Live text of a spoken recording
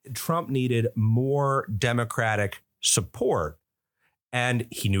Trump needed more Democratic support. And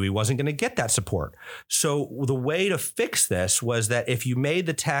he knew he wasn't going to get that support. So the way to fix this was that if you made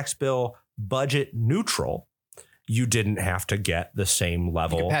the tax bill budget neutral, you didn't have to get the same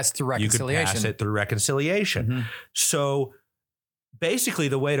level. You could pass it through reconciliation. You could pass it through reconciliation. Mm-hmm. So basically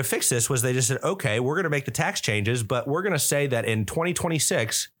the way to fix this was they just said, okay, we're going to make the tax changes, but we're going to say that in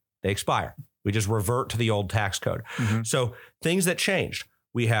 2026, they expire. We just revert to the old tax code. Mm-hmm. So things that changed,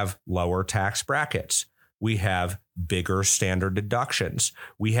 we have lower tax brackets. We have bigger standard deductions.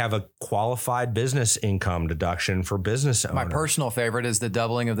 We have a qualified business income deduction for business owners. My personal favorite is the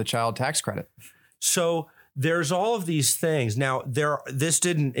doubling of the child tax credit. So there's all of these things. Now, this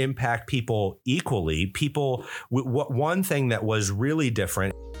didn't impact people equally. One thing that was really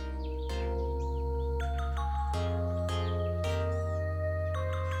different.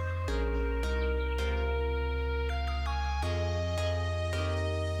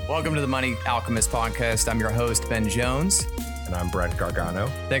 Welcome to the Money Alchemist podcast. I'm your host, Ben Jones. And I'm Brent Gargano.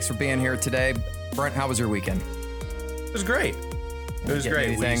 Thanks for being here today. Brent, how was your weekend? It was great. It was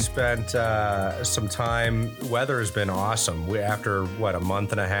great. We spent some time. Weather has been awesome. After a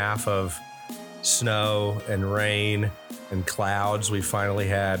month and a half of snow and rain and clouds, we finally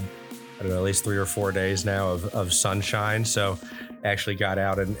had, at least 3 or 4 days now of sunshine. So actually got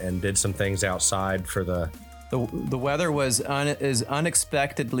out and did some things outside for the weather was as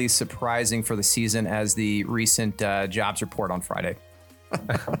unexpectedly surprising for the season as the recent jobs report on Friday.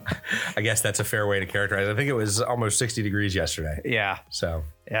 I guess that's a fair way to characterize it. I think it was almost 60 degrees yesterday. Yeah. So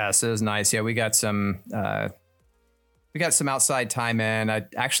it was nice. Yeah, we got some outside time in. I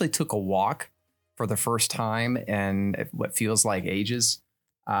actually took a walk for the first time in what feels like ages.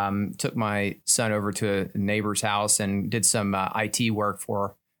 Took my son over to a neighbor's house and did some IT work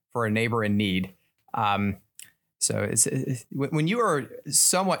for a neighbor in need. So it's when you are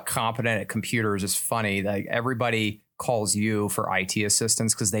somewhat competent at computers, it's funny. Like everybody calls you for IT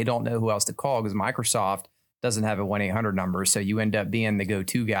assistance because they don't know who else to call because Microsoft doesn't have a 1-800 number. So you end up being the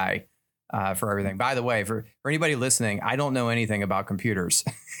go-to guy for everything. By the way, for anybody listening, I don't know anything about computers.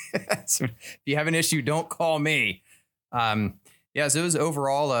 So if you have an issue, don't call me. So it was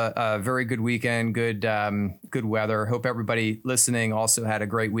overall a very good weekend, good weather. Hope everybody listening also had a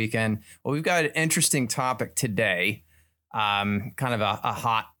great weekend. Well, we've got an interesting topic today, kind of a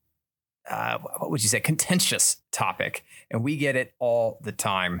hot, what would you say, contentious topic, and we get it all the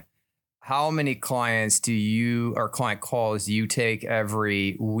time. How many client calls do you take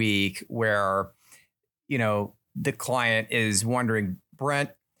every week where, the client is wondering,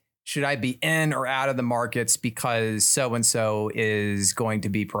 Brent, should I be in or out of the markets because so-and-so is going to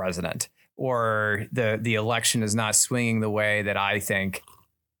be president, or the election is not swinging the way that I think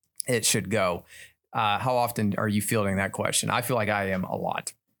it should go? How often are you fielding that question? I feel like I am a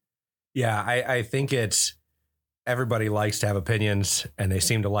lot. Yeah, I think it's everybody likes to have opinions and they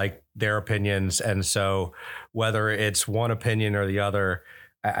seem to like their opinions. And so whether it's one opinion or the other,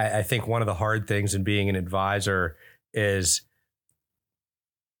 I think one of the hard things in being an advisor is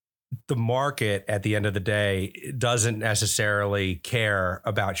the market at the end of the day doesn't necessarily care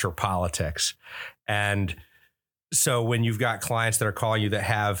about your politics. And so when you've got clients that are calling you that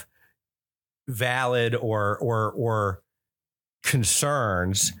have valid or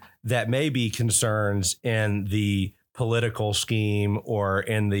concerns that may be concerns in the political scheme or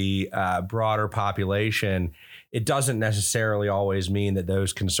in the broader population, it doesn't necessarily always mean that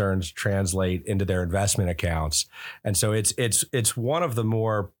those concerns translate into their investment accounts. And so it's one of the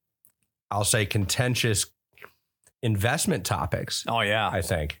more, I'll say, contentious investment topics. Oh, yeah. I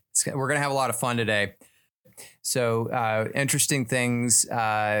think we're going to have a lot of fun today. So interesting things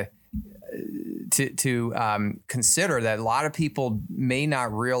to consider that a lot of people may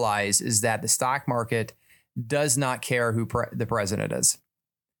not realize is that the stock market does not care who the president is.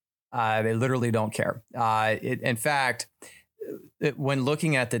 They literally don't care. In fact, when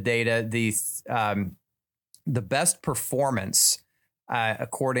looking at the data, the best performance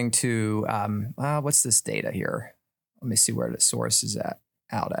according to, what's this data here? Let me see where the source is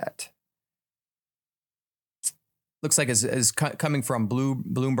out at. Looks like it's coming from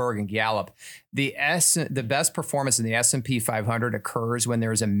Bloomberg and Gallup. The best performance in the S&P 500 occurs when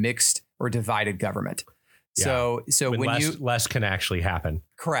there is a mixed or divided government. Yeah. So when less can actually happen.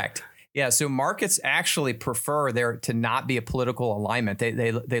 Correct. Yeah. So markets actually prefer there to not be a political alignment.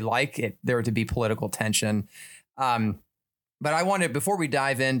 They like there to be political tension. But I wanted, before we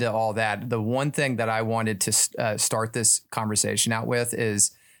dive into all that, the one thing that I wanted to start this conversation out with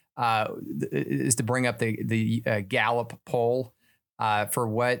is to bring up the Gallup poll for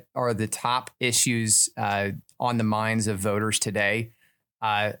what are the top issues on the minds of voters today.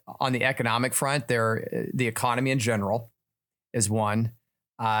 On the economic front, the economy in general is one.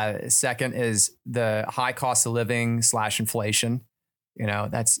 Second is the high cost of living / inflation.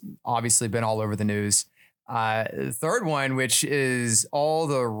 That's obviously been all over the news. Third one, which is all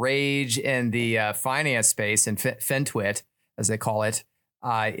the rage in the finance space and FinTwit, as they call it,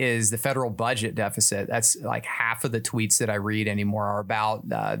 is the federal budget deficit. That's like half of the tweets that I read anymore are about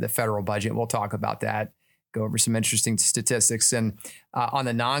the federal budget. We'll talk about that, go over some interesting statistics. And on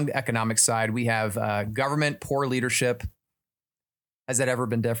the non-economic side, we have government, poor leadership. Has that ever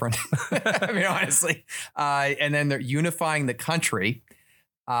been different? I mean, honestly. And then they're unifying the country.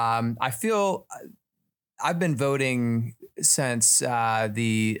 I feel I've been voting since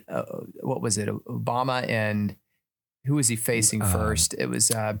what was it? Obama, and who was he facing first? It was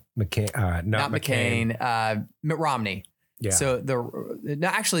McCain, not McCain. Mitt Romney. Yeah. So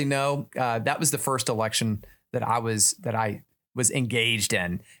that was the first election that I was engaged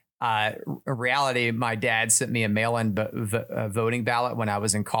in. In reality, my dad sent me a mail-in voting ballot when I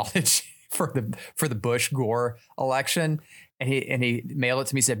was in college for the Bush-Gore election, and he mailed it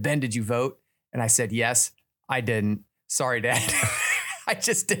to me. Said, "Ben, did you vote?" And I said, "Yes, I didn't. Sorry, Dad." I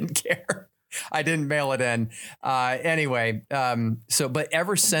just didn't care. I didn't mail it in. Anyway, but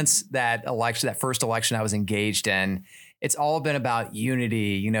ever since that election, that first election I was engaged in, it's all been about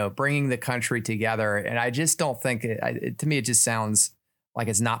unity, bringing the country together. And I just don't think to me, it just sounds like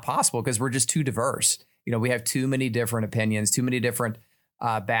it's not possible because we're just too diverse. We have too many different opinions, too many different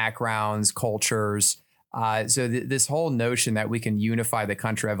backgrounds, cultures. So this whole notion that we can unify the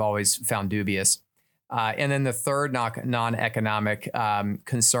country, I've always found dubious. And then the third non-economic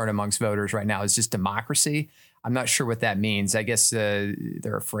concern amongst voters right now is just democracy. I'm not sure what that means. I guess they're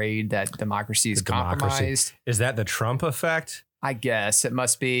afraid that democracy is compromised. Is that the Trump effect? I guess it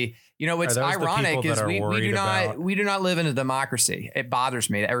must be. What's ironic is we do not live in a democracy. It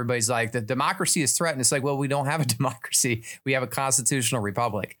bothers me that everybody's like, the democracy is threatened. It's like, well, we don't have a democracy. We have a constitutional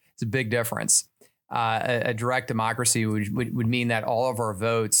republic. It's a big difference. A direct democracy would mean that all of our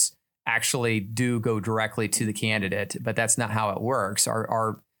votes actually do go directly to the candidate, but that's not how it works.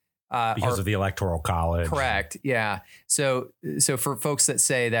 Because of the Electoral College. Correct. Yeah. So for folks that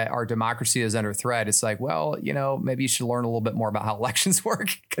say that our democracy is under threat, it's like, well, maybe you should learn a little bit more about how elections work,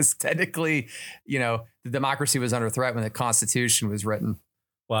 because technically, the democracy was under threat when the Constitution was written.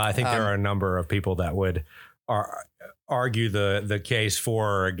 Well, I think there are a number of people that would argue the case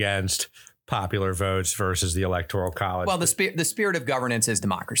for or against popular votes versus the Electoral College. Well, the spirit of governance is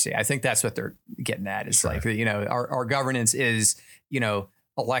democracy. I think that's what they're getting at. Is sure. Like, our governance is,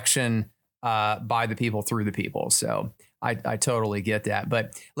 election by the people through the people. So I totally get that.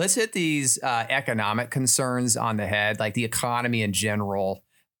 But let's hit these economic concerns on the head, like the economy in general.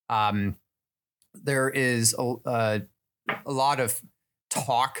 There is a lot of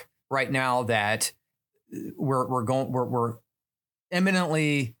talk right now that we're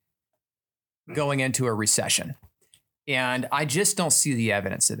imminently going into a recession. And I just don't see the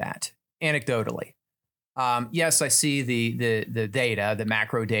evidence of that anecdotally. Yes, I see the data, the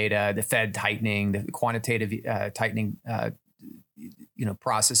macro data, the Fed tightening, the quantitative tightening,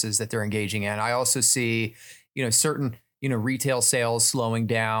 processes that they're engaging in. I also see, certain, retail sales slowing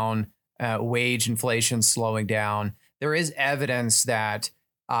down, wage inflation slowing down. There is evidence that,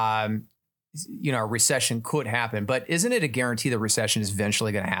 a recession could happen, but isn't it a guarantee the recession is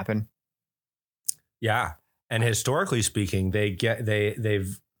eventually going to happen? Yeah. And historically speaking, they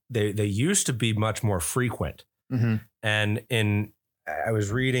used to be much more frequent. Mm-hmm. And I was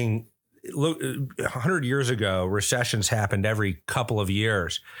reading, 100 years ago, recessions happened every couple of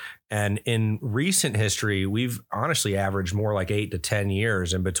years. And in recent history, we've honestly averaged more like 8 to 10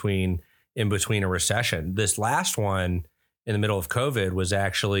 years in between a recession. This last one in the middle of COVID was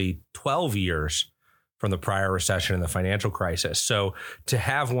actually 12 years from the prior recession and the financial crisis. So to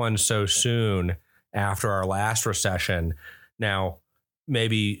have one so soon after our last recession, now,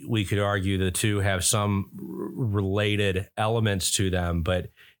 maybe we could argue the two have some related elements to them, but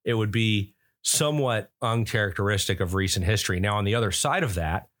it would be somewhat uncharacteristic of recent history. Now, on the other side of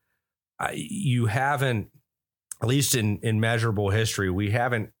that, you haven't, at least in measurable history, we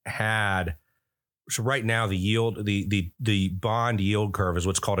haven't had. So right now, the bond yield curve is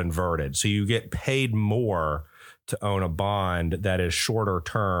what's called inverted. So you get paid more to own a bond that is shorter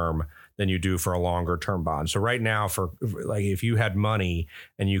term than you do for a longer term bond. So right now, for like, if you had money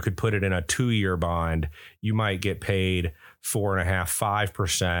and you could put it in a 2-year bond, you might get paid 4.5%,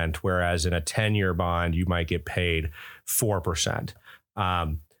 5%, whereas in a 10-year bond, you might get paid 4%.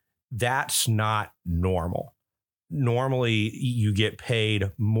 That's not normal. Normally, you get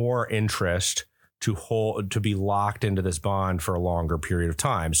paid more interest to be locked into this bond for a longer period of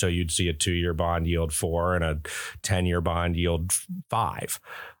time. So you'd see a 2-year bond yield 4 and a 10-year bond yield 5.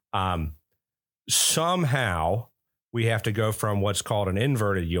 Somehow we have to go from what's called an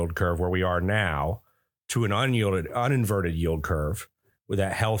inverted yield curve, where we are now, to an uninverted yield curve, with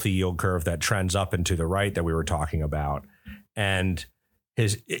that healthy yield curve that trends up and to the right that we were talking about. And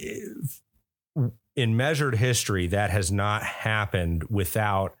in measured history, that has not happened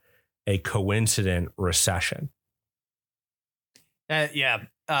without a coincident recession. I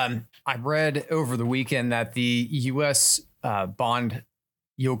read over the weekend that the U.S. Bond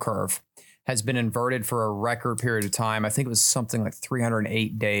yield curve has been inverted for a record period of time. I think it was something like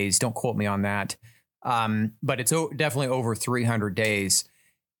 308 days. Don't quote me on that. But it's definitely over 300 days.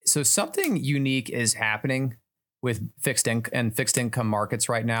 So something unique is happening with fixed income markets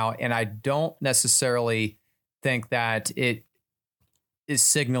right now. And I don't necessarily think that it is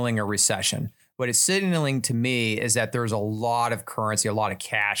signaling a recession. What it's signaling to me is that there's a lot of currency, a lot of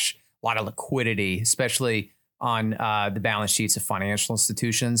cash, a lot of liquidity, especially on the balance sheets of financial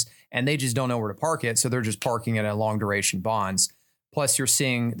institutions, and they just don't know where to park it. So they're just parking it in long duration bonds. Plus, you're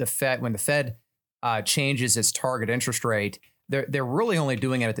seeing the Fed, when the Fed changes its target interest rate, they're really only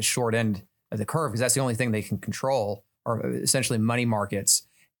doing it at the short end of the curve, because that's the only thing they can control, or essentially money markets.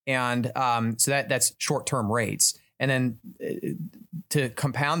 And so that's short term rates. And then to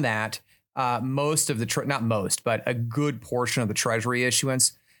compound that, most of the not most, but a good portion of the Treasury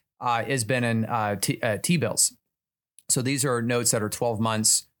issuance has been in T-bills. So these are notes that are 12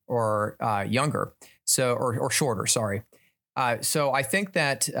 months or younger, so or shorter. Sorry. So I think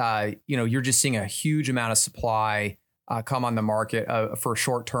that you're just seeing a huge amount of supply come on the market for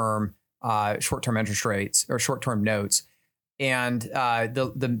short-term interest rates or short-term notes, and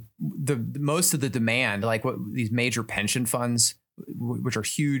the most of the demand, like what these major pension funds, which are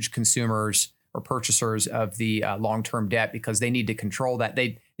huge consumers or purchasers of the long-term debt, because they need to control that.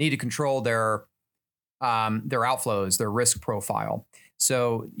 They need to control their outflows, their risk profile.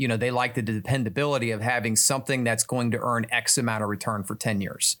 So, they like the dependability of having something that's going to earn X amount of return for 10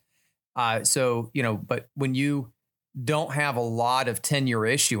 years. But when you don't have a lot of 10-year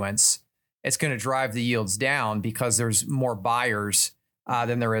issuance, it's going to drive the yields down because there's more buyers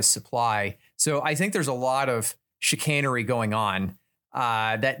than there is supply. So I think there's a lot of chicanery going on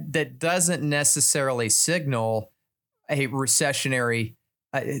that doesn't necessarily signal a recessionary.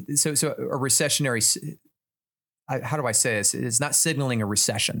 A recessionary. How do I say this? It's not signaling a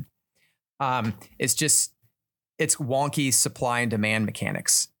recession. It's wonky supply and demand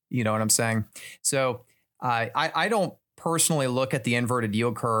mechanics. You know what I'm saying? So I don't personally look at the inverted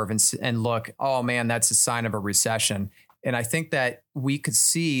yield curve and look, oh man, that's a sign of a recession. And I think that we could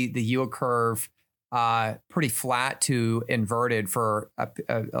see the yield curve pretty flat to inverted for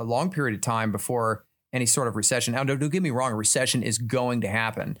a long period of time before any sort of recession. Now, don't get me wrong, a recession is going to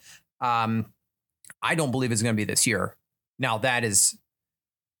happen. I don't believe it's going to be this year. Now,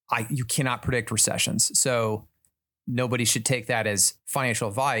 you cannot predict recessions. So nobody should take that as financial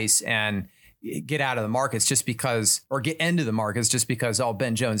advice and get out of the markets just because, or get into the markets just because,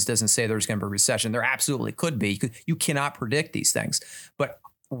 Ben Jones doesn't say there's going to be a recession. There absolutely could be. You cannot predict these things. But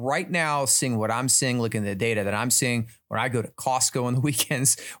right now, seeing what I'm seeing, looking at the data that I'm seeing, when I go to Costco on the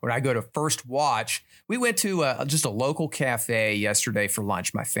weekends, when I go to First Watch, we went to just a local cafe yesterday for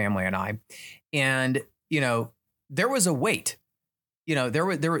lunch, my family and I. And, there was a wait.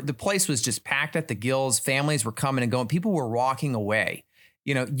 The place was just packed at the gills. Families were coming and going. People were walking away.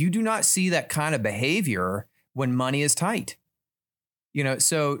 You do not see that kind of behavior when money is tight. As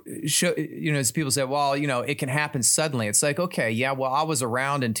people say, well, it can happen suddenly. It's like, okay, yeah, well, I was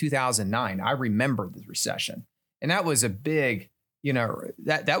around in 2009. I remember the recession, and that was a big,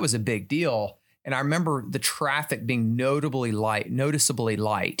 that was a big deal. And I remember the traffic being noticeably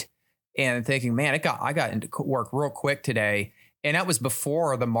light, and thinking, man, I got into work real quick today. And that was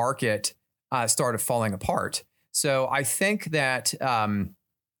before the market started falling apart. So I think that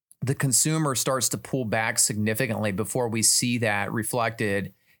the consumer starts to pull back significantly before we see that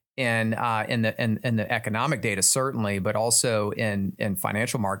reflected in the economic data, certainly, but also in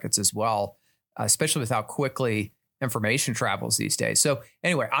financial markets as well, especially with how quickly information travels these days. So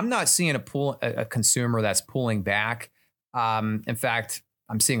anyway, I'm not seeing a consumer that's pulling back. In fact,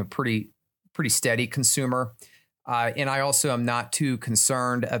 I'm seeing a pretty steady consumer. And I also am not too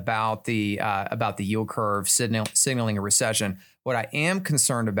concerned about the yield curve signaling a recession. What I am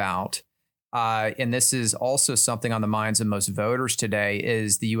concerned about, and this is also something on the minds of most voters today,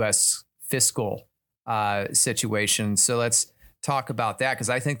 is the U.S. fiscal situation. So let's talk about that, because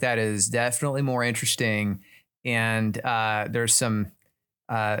I think that is definitely more interesting. And there's some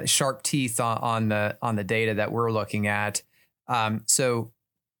sharp teeth on the data that we're looking at. So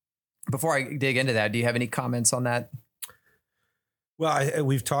before I dig into that, do you have any comments on that? Well,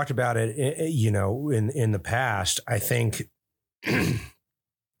 we've talked about it, in the past. I think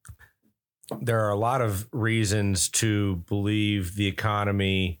there are a lot of reasons to believe the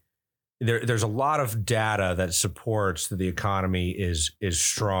economy. There's a lot of data that supports that the economy is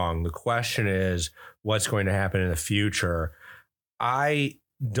strong. The question is, what's going to happen in the future? I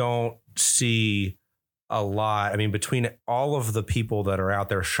don't see a lot. I mean, between all of the people that are out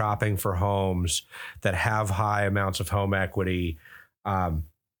there shopping for homes that have high amounts of home equity,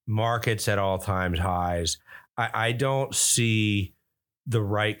 markets at all-time highs, I don't see the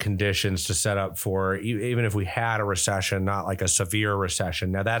right conditions to set up for, even if we had a recession, not like a severe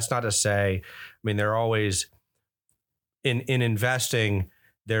recession. Now, that's not to say, I mean, they're always in investing,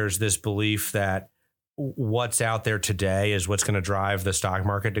 there's this belief that what's out there today is what's going to drive the stock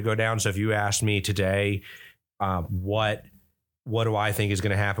market to go down. So if you asked me today, what do I think is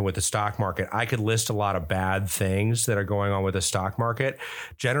going to happen with the stock market? I could list a lot of bad things that are going on with the stock market.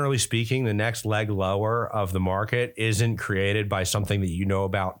 Generally speaking, the next leg lower of the market isn't created by something that you know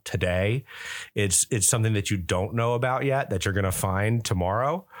about today. It's something that you don't know about yet that you're going to find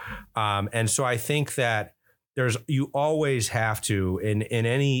tomorrow. And so I think that you always have to,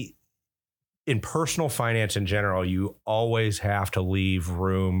 in personal finance in general, you always have to leave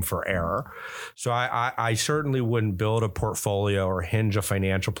room for error. So I certainly wouldn't build a portfolio or hinge a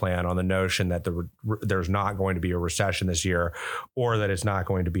financial plan on the notion that there's not going to be a recession this year, or that it's not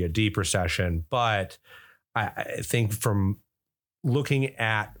going to be a deep recession. But I think from looking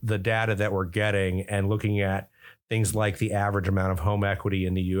at the data that we're getting and looking at things like the average amount of home equity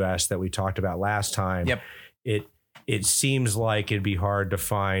in the U.S. that we talked about last time, yep. It seems like it'd be hard to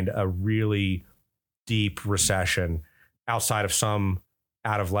find a really deep recession outside of some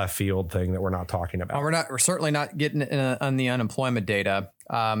out of left field thing that we're not talking about. We're certainly not getting on the unemployment data.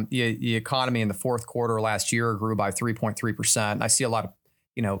 The economy in the fourth quarter last year grew by 3.3%. I see a lot of,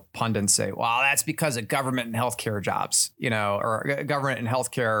 pundits say, well, that's because of government and healthcare jobs, or government and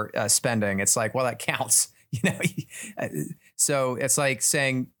healthcare spending. It's like, well, that counts, So it's like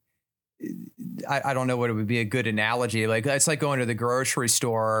saying, I don't know what it would be a good analogy. Like, it's like going to the grocery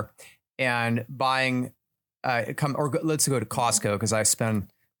store and buying, let's go to Costco, because I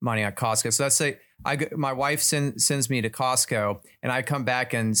spend money on Costco. So let's say my wife sends me to Costco and I come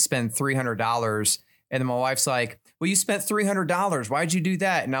back and spend $300. And then my wife's like, well, you spent $300. Why'd you do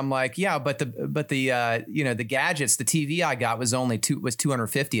that? And I'm like, yeah, but the the gadgets, the TV I got was only was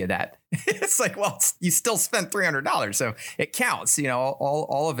 250 of that. It's like, well, you still spent $300. So it counts,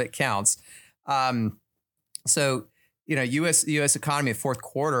 all of it counts. So, U.S. economy of fourth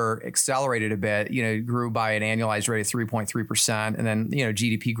quarter accelerated a bit, grew by an annualized rate of 3.3%. And then,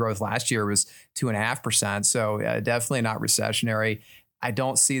 GDP growth last year was 2.5%. So definitely not recessionary. I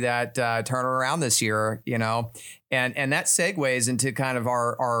don't see that turning around this year, and that segues into kind of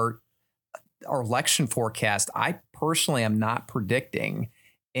our election forecast. I personally am not predicting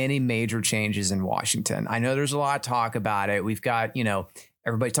any major changes in Washington. I know there's a lot of talk about it. We've got,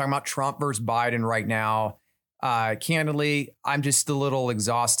 everybody talking about Trump versus Biden right now. Candidly, I'm just a little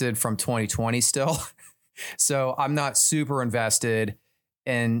exhausted from 2020 still. So I'm not super invested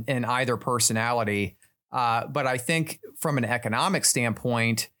in either personality. But I think from an economic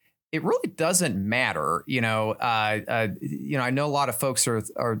standpoint, it really doesn't matter. I know a lot of folks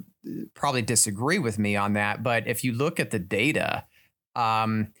are probably disagree with me on that. But if you look at the data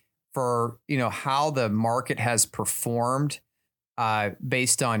for, how the market has performed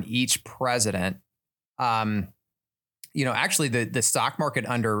based on each president, actually the stock market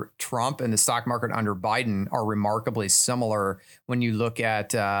under Trump and the stock market under Biden are remarkably similar when you look at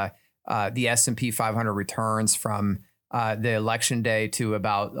the S&P 500 returns from the election day to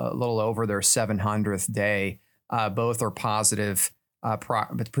about a little over their 700th day. Both are positive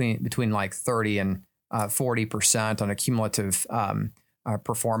between like 30 and 40% on a cumulative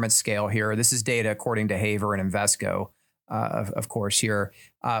performance scale here. This is data according to Haver and Invesco, of course, here.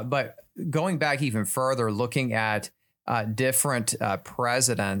 But going back even further, looking at different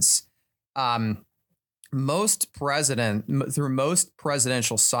presidents, through most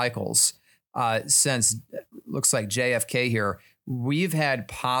presidential cycles, since looks like JFK here, we've had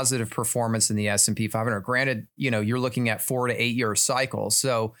positive performance in the S&P 500. Granted, you're looking at 4 to 8 year cycles.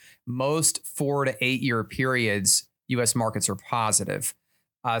 So most 4 to 8 year periods, U.S. markets are positive.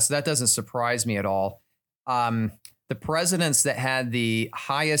 So that doesn't surprise me at all. The presidents that had the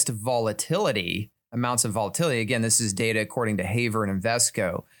highest amounts of volatility, again, this is data according to Haver and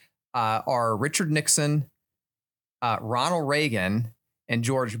Invesco, are Richard Nixon, Ronald Reagan, and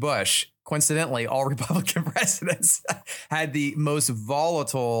George Bush. Coincidentally, all Republican presidents had the most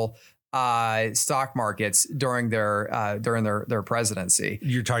volatile stock markets during their presidency.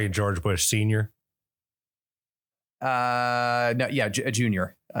 You're talking George Bush Sr.? No, yeah,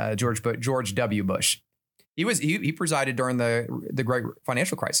 Junior, George W. Bush. He presided during the great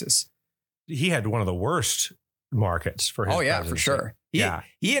financial crisis. He had one of the worst markets for his presidency. For sure.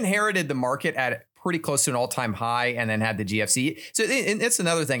 He inherited the market at pretty close to an all-time high and then had the GFC. So and that's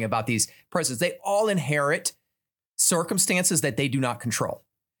another thing about these presidents. They all inherit circumstances that they do not control.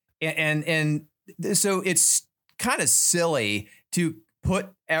 And so it's kind of silly to put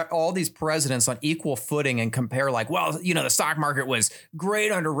all these presidents on equal footing and compare like, well, the stock market was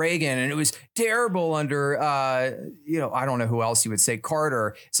great under Reagan and it was terrible under, I don't know who else you would say,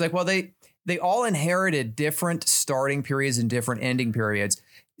 Carter. It's like, well, they all inherited different starting periods and different ending periods.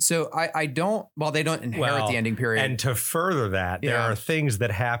 So they don't inherit the ending period. And to further that, there are things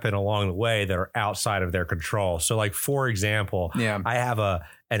that happen along the way that are outside of their control. So like, for example, I have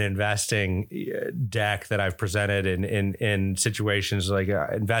an investing deck that I've presented in situations like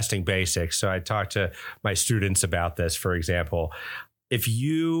investing basics. So I talk to my students about this, for example. If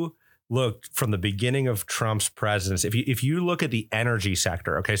you look from the beginning of Trump's presidency, if you look at the energy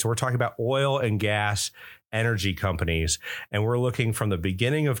sector, okay, so we're talking about oil and gas energy companies, and we're looking from the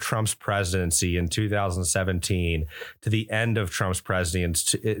beginning of Trump's presidency in 2017 to the end of Trump's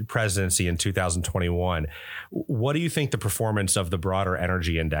presidency in 2021. What do you think the performance of the broader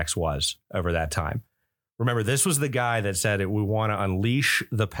energy index was over that time? Remember, this was the guy that said we want to unleash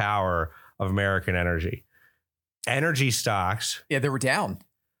the power of American energy. Energy stocks. Yeah, they were down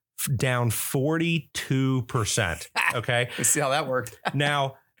 42%. Okay. Let's see how that worked.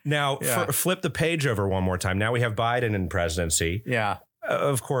 Now, flip the page over one more time. Now we have Biden in presidency. Yeah.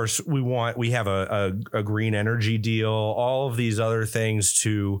 Of course, we have a green energy deal, all of these other things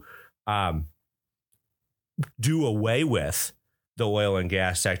to do away with the oil and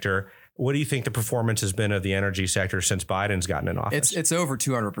gas sector. What do you think the performance has been of the energy sector since Biden's gotten in office? It's over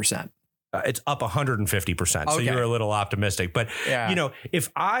 200%. It's up 150%. Okay. So you're a little optimistic. But,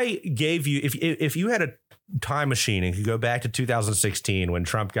 if I gave you, if you had a time machine and could go back to 2016 when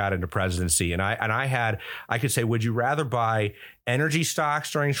Trump got into presidency, and I could say, would you rather buy energy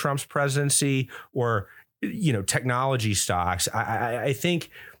stocks during Trump's presidency or, technology stocks? I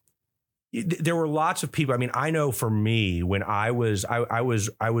think there were lots of people. I mean, I know for me, when I was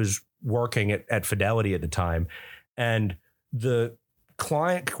working at Fidelity at the time, and the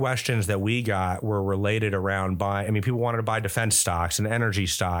client questions that we got were related around people wanted to buy defense stocks and energy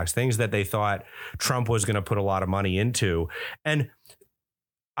stocks, things that they thought Trump was going to put a lot of money into. And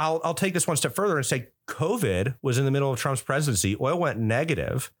I'll take this one step further and say COVID was in the middle of Trump's presidency. Oil went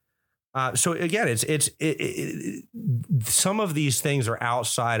negative. So again, some of these things are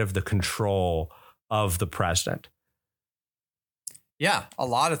outside of the control of the president. Yeah, a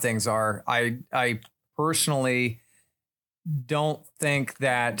lot of things are. I personally don't think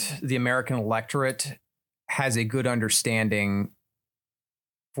that the American electorate has a good understanding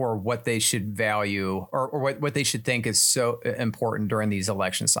for what they should value or what they should think is so important during these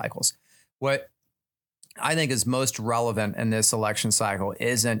election cycles. What I think is most relevant in this election cycle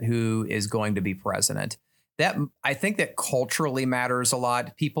isn't who is going to be president. I think that culturally matters a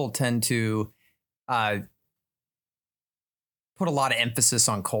lot. People tend to put a lot of emphasis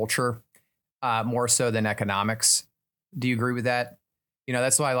on culture more so than economics. Do you agree with that?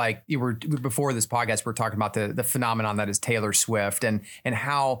 That's why, before this podcast, we're talking about the phenomenon that is Taylor Swift and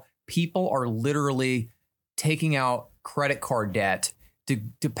how people are literally taking out credit card debt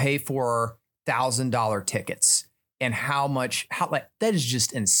to pay for $1,000 tickets, and how that is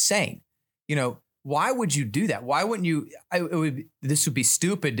just insane. Why would you do that? Why wouldn't you? This would be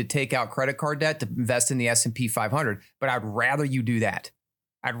stupid to take out credit card debt to invest in the S&P 500, but I'd rather you do that.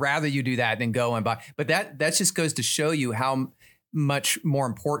 I'd rather you do that than go and buy. But that just goes to show you how much more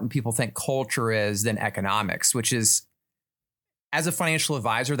important people think culture is than economics, which is, as a financial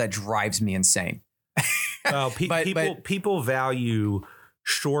advisor, that drives me insane. Well, people value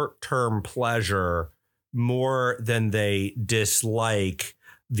short-term pleasure more than they dislike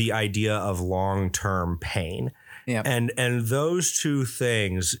the idea of long-term pain. Yeah. And those two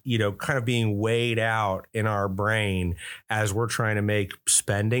things, kind of being weighed out in our brain as we're trying to make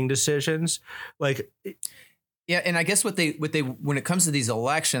spending decisions. Yeah. And I guess what they when it comes to these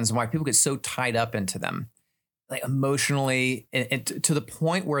elections and why people get so tied up into them, like emotionally, and to the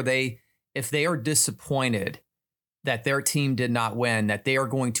point where if they are disappointed that their team did not win, that they are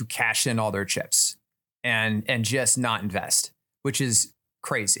going to cash in all their chips and just not invest, which is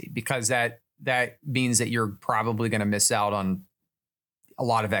crazy, because that means that you're probably going to miss out on a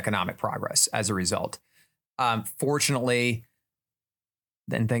lot of economic progress as a result. Fortunately,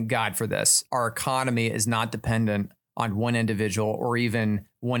 and thank God for this, our economy is not dependent on one individual or even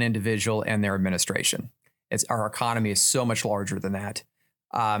one individual and their administration. Our economy is so much larger than that.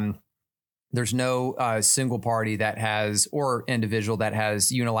 There's no single party that has or individual that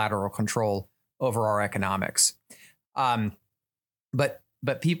has unilateral control over our economics.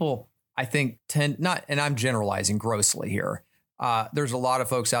 But people, I think, tend not, and I'm generalizing grossly here. There's a lot of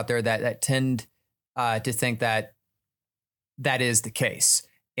folks out there that tend to think that is the case,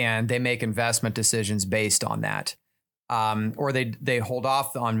 and they make investment decisions based on that, or they hold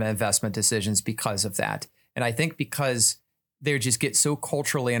off on investment decisions because of that. And I think because they just get so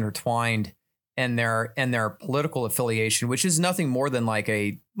culturally intertwined in their political affiliation, which is nothing more than like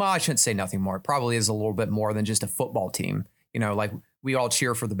I shouldn't say nothing more. It probably is a little bit more than just a football team. Like we all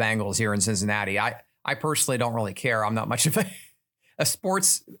cheer for the Bengals here in Cincinnati. I personally don't really care. I'm not much of a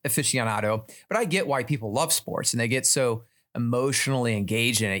sports aficionado, but I get why people love sports and they get so emotionally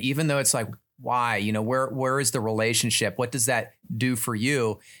engaged in it, even though it's like, why, where is the relationship? What does that do for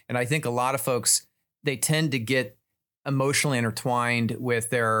you? And I think a lot of folks, they tend to get emotionally intertwined with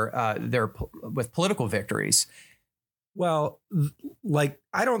their with political victories. Well,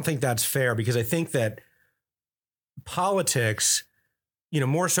 I don't think that's fair, because I think that politics,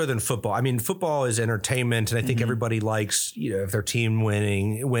 more so than football. I mean, football is entertainment, and I think everybody likes, if their team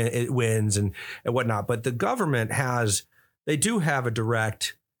it wins and whatnot. But the government they do have a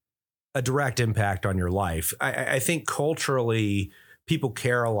direct impact on your life. I think culturally, people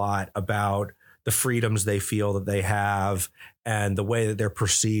care a lot about the freedoms they feel that they have and the way that they're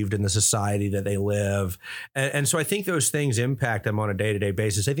perceived in the society that they live. And so I think those things impact them on a day-to-day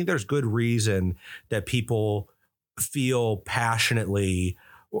basis. I think there's good reason that people feel passionately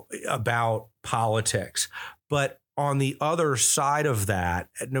about politics. But on the other side of that,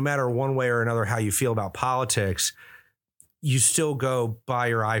 no matter one way or another how you feel about politics, you still go buy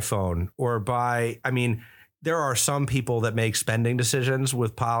your iPhone or there are some people that make spending decisions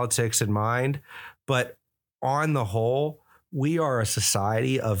with politics in mind, but on the whole, we are a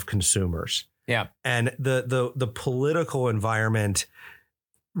society of consumers. Yeah. And the political environment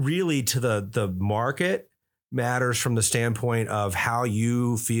really to the market matters from the standpoint of how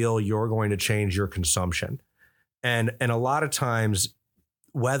you feel you're going to change your consumption. And a lot of times,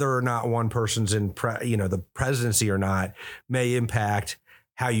 whether or not one person's in the presidency or not may impact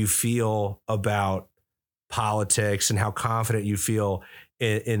how you feel about politics and how confident you feel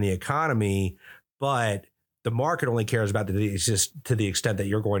in the economy. But the market only cares about to the extent that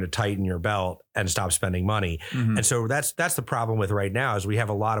you're going to tighten your belt and stop spending money. Mm-hmm. And so that's the problem with right now is we have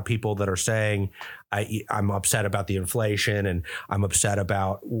a lot of people that are saying, I'm upset about the inflation and I'm upset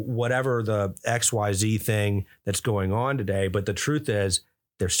about whatever the XYZ thing that's going on today. But the truth is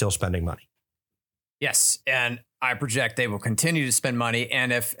they're still spending money. Yes. And I project they will continue to spend money.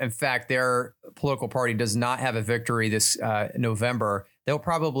 And if, in fact, their political party does not have a victory this November, they'll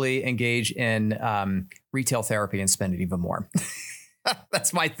probably engage in retail therapy and spend it even more.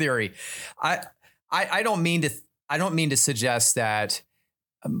 That's my theory. I don't mean to suggest that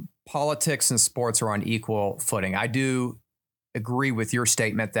politics and sports are on equal footing. I do agree with your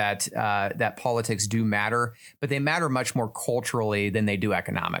statement that that politics do matter, but they matter much more culturally than they do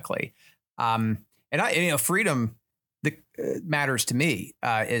economically. And freedom matters to me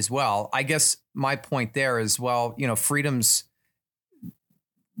as well. I guess my point there is, freedoms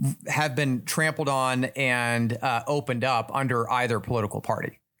have been trampled on and opened up under either political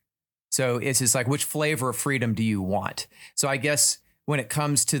party. So it's just like, which flavor of freedom do you want? So I guess when it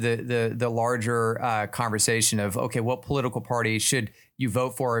comes to the larger conversation of, okay, what political party should you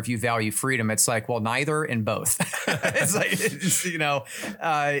vote for if you value freedom? It's like, well, neither and both. It's like,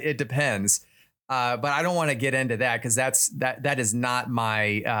 it depends. But I don't want to get into that because that is not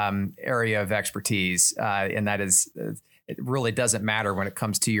my area of expertise. And that is, it really doesn't matter when it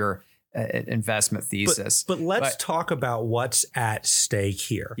comes to your investment thesis. But let's talk about what's at stake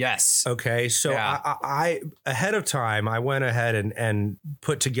here. Yes. Okay. So yeah. I ahead of time, I went ahead and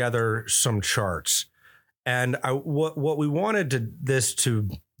put together some charts. And what we wanted this to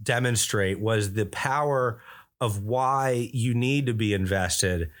demonstrate was the power of why you need to be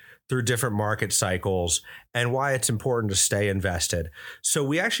invested through different market cycles and why it's important to stay invested. So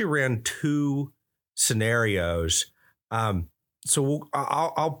we actually ran two scenarios. So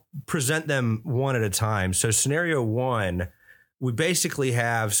I'll present them one at a time. So scenario one, we basically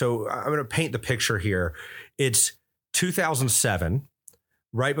have, so I'm going to paint the picture here. It's 2007,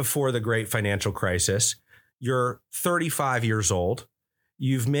 right before the great financial crisis. You're 35 years old.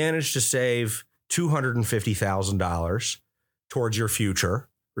 You've managed to save $250,000 towards your future,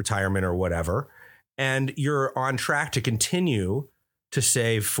 retirement or whatever, and you're on track to continue to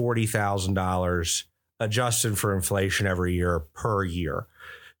save $40,000 adjusted for inflation every year per year.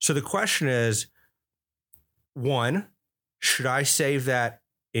 So the question is, one, should I save that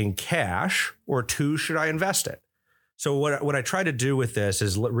in cash, or two, should I invest it? So what I try to do with this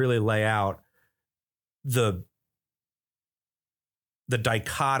is really lay out the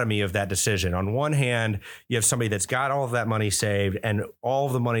dichotomy of that decision. On one hand, you have somebody that's got all of that money saved, and all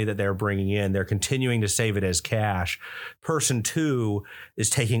of the money that they're bringing in, they're continuing to save it as cash. Person two is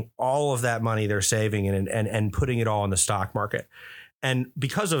taking all of that money they're saving and putting it all in the stock market. And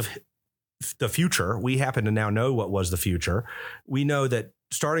because of the future, we happen to now know what was the future. We know that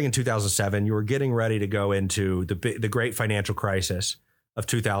starting in 2007, you were getting ready to go into the great financial crisis of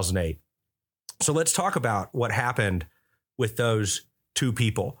 2008. So let's talk about what happened with those two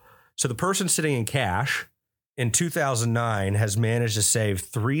people. So the person sitting in cash in 2009 has managed to save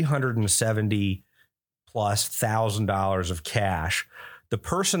 $370,000+ of cash. The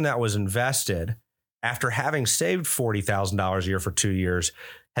person that was invested, after having saved $40,000 a year for 2 years,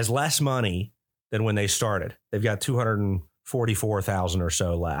 has less money than when they started. They've got $244,000 or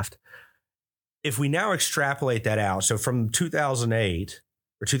so left. If we now extrapolate that out, so from 2008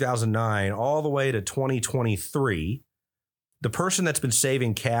 or 2009 all the way to 2023, the person that's been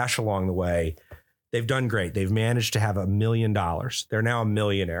saving cash along the way, they've done great. They've managed to have $1 million. They're now a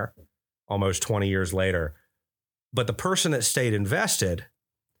millionaire almost 20 years later. But the person that stayed invested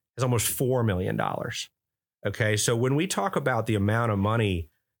is almost $4 million. Okay, so when we talk about the amount of money,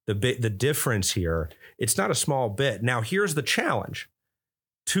 the difference here, it's not a small bit. Now, here's the challenge.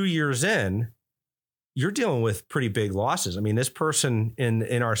 2 years in, you're dealing with pretty big losses. I mean, this person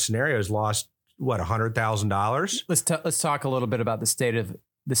in our scenario has lost, what, $100,000? Let's talk a little bit about the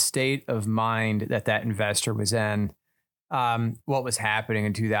state of mind that investor was in. What was happening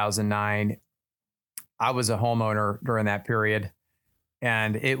in 2009? I was a homeowner during that period,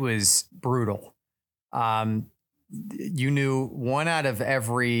 and it was brutal. You knew one out of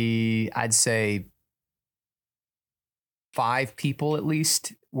every, I'd say, 5 people at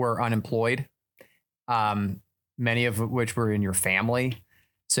least were unemployed. Many of which were in your family.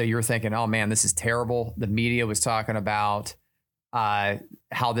 So you're thinking, oh man, this is terrible. The media was talking about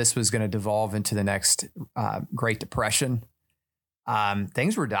how this was going to devolve into the next Great Depression.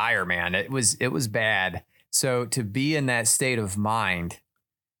 Things were dire, man. It was bad. So to be in that state of mind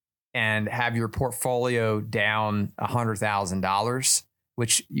and have your portfolio down $100,000,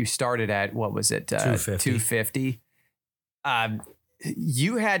 which you started at, what was it? $250.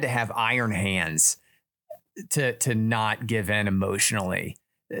 You had to have iron hands to not give in emotionally,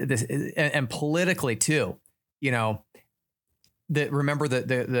 and politically too. You know, remember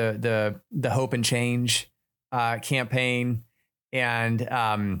the Hope and Change campaign,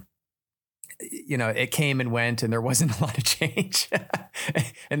 and you know, it came and went, and there wasn't a lot of change,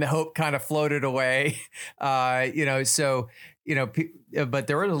 and the hope kind of floated away. You know, so you know, but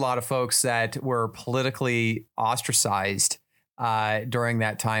there were a lot of folks that were politically ostracized during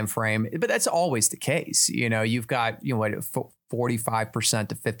that time frame. But that's always the case. You know, you've got, you know, what, 45%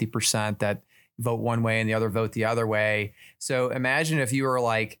 to 50% that vote one way and the other vote the other way. So imagine if you were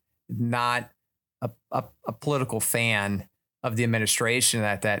like not a political fan of the administration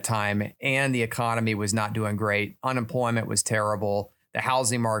at that time, and the economy was not doing great. Unemployment was terrible. The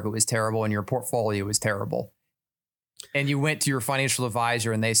housing market was terrible, and your portfolio was terrible. And you went to your financial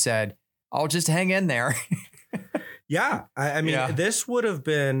advisor and they said, "I'll just hang in there." Yeah. I mean, yeah. This would have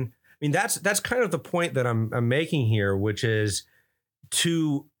been, I mean, that's kind of the point that I'm making here, which is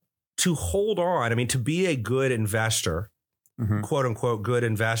to hold on. I mean, to be a good investor, quote unquote, good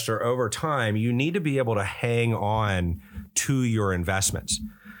investor over time, you need to be able to hang on to your investments.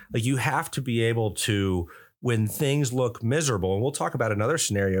 Like, you have to be able to, when things look miserable, and we'll talk about another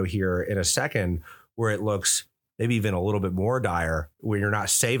scenario here in a second where it looks maybe even a little bit more dire, when you're not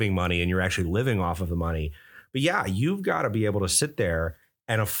saving money and you're actually living off of the money. But yeah, you've got to be able to sit there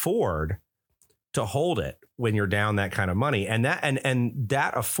and afford to hold it when you're down that kind of money. And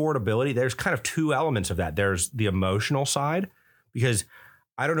that affordability, there's kind of two elements of that. There's the emotional side, because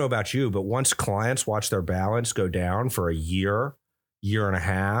I don't know about you, but once clients watch their balance go down for a year, year and a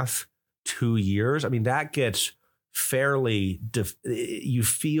half, 2 years, I mean, that gets fairly, you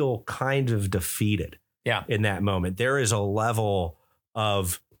kind of defeated. Yeah. In that moment, there is a level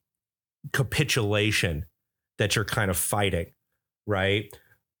of capitulation that you're kind of fighting, right?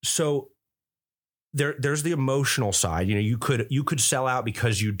 So there's the emotional side. You know, you could sell out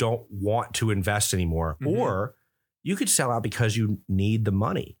because you don't want to invest anymore, or you could sell out because you need the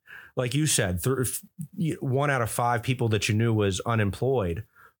money. like you said, 1 out of 5 people that you knew was unemployed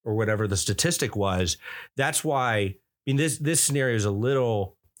or whatever the statistic was. That's why, I mean, this scenario is a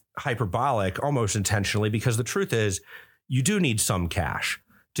little hyperbolic, almost intentionally, because the truth is you do need some cash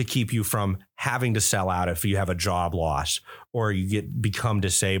to keep you from having to sell out if you have a job loss or you become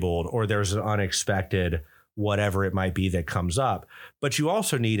disabled or there's an unexpected whatever it might be that comes up. But you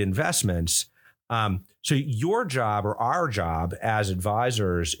also need investments. So your job or our job as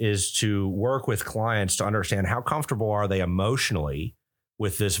advisors is to work with clients to understand how comfortable are they emotionally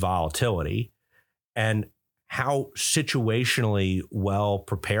with this volatility and how situationally well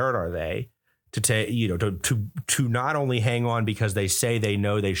prepared are they to take, to not only hang on because they say they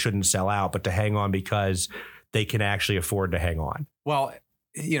know they shouldn't sell out, but to hang on because they can actually afford to hang on. Well,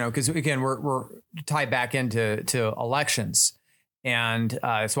 because again, we're tied back into elections. And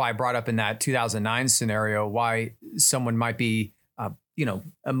that's why I brought up in that 2009 scenario why someone might be,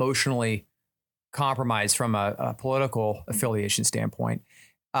 emotionally compromised from a political affiliation standpoint.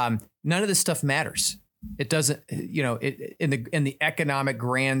 None of this stuff matters. It doesn't, in the economic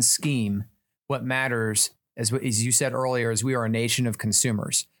grand scheme, what matters, as you said earlier, is we are a nation of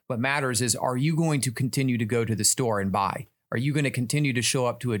consumers. What matters is, are you going to continue to go to the store and buy? Are you going to continue to show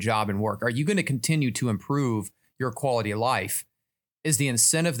up to a job and work? Are you going to continue to improve your quality of life? Is the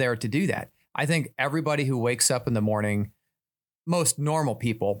incentive there to do that? I think everybody who wakes up in the morning, most normal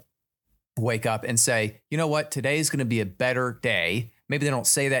people wake up and say, you know what, today is going to be a better day. Maybe they don't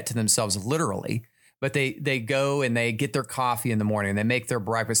say that to themselves literally, but they go and they get their coffee in the morning. They make their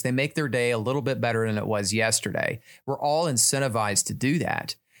breakfast. They make their day a little bit better than it was yesterday. We're all incentivized to do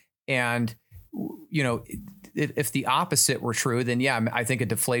that. And, if the opposite were true, then yeah, I think a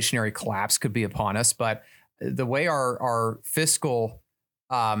deflationary collapse could be upon us. But the way our fiscal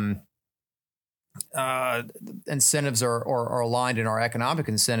incentives are aligned and our economic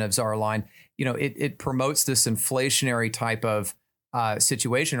incentives are aligned, it promotes this inflationary type of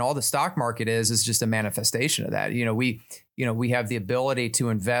situation. All the stock market is just a manifestation of that. We have the ability to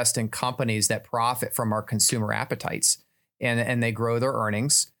invest in companies that profit from our consumer appetites and they grow their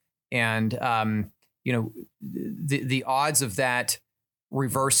earnings. And, the odds of that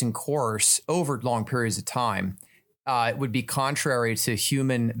reversing course over long periods of time would be contrary to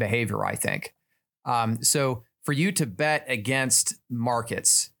human behavior, I think. So for you to bet against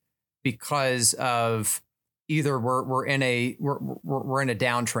markets because of either we're in a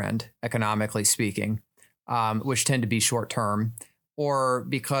downtrend economically speaking, which tend to be short term, or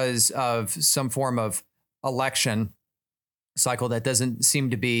because of some form of election cycle that doesn't seem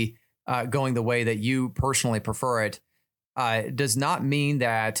to be going the way that you personally prefer it, does not mean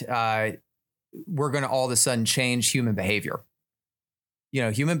that we're going to all of a sudden change human behavior.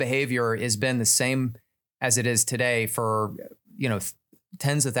 Human behavior has been the same as it is today for,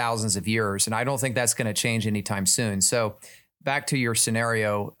 tens of thousands of years. And I don't think that's going to change anytime soon. So back to your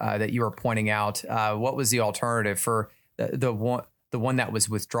scenario that you were pointing out, what was the alternative for the one that was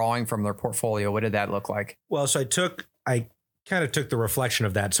withdrawing from their portfolio? What did that look like? Well, so I kind of took the reflection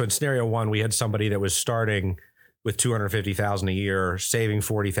of that. So in scenario one, we had somebody that was starting with $250,000 a year, saving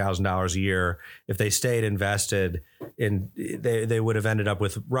 $40,000 a year. If they stayed invested they would have ended up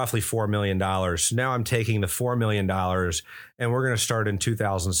with roughly $4 million. So now I'm taking the $4 million and we're going to start in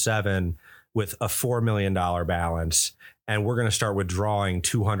 2007 with a $4 million balance. And we're going to start withdrawing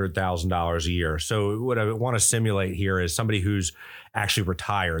 $200,000 a year. So what I want to simulate here is somebody who's actually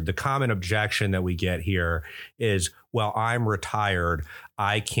retired. The common objection that we get here is, well, I'm retired.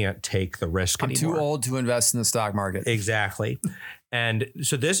 I can't take the risk anymore. I'm too old to invest in the stock market. Exactly. And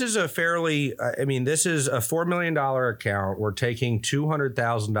so this is this is a $4 million account. We're taking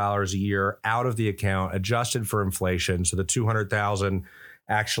 $200,000 a year out of the account, adjusted for inflation. So the $200,000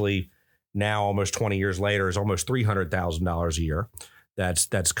 actually now, almost 20 years later, is almost $300,000 a year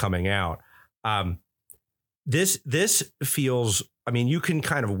that's coming out. This feels, you can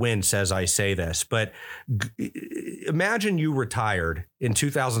kind of wince as I say this, but imagine you retired in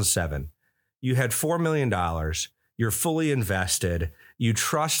 2007. You had $4 million. You're fully invested. You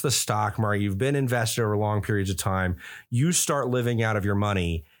trust the stock market. You've been invested over long periods of time. You start living out of your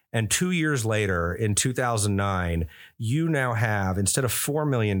money. And 2 years later, in 2009, you now have, instead of $4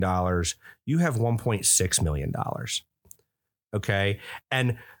 million, you have $1.6 million. Okay.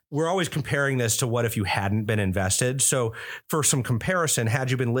 And we're always comparing this to what if you hadn't been invested. So for some comparison,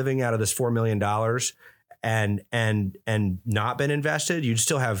 had you been living out of this $4 million and not been invested, you'd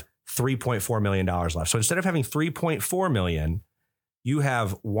still have $3.4 million left. So instead of having 3.4 million, you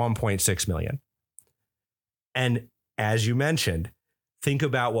have 1.6 million. And as you mentioned, think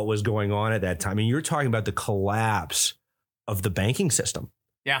about what was going on at that time. You're talking about the collapse of the banking system.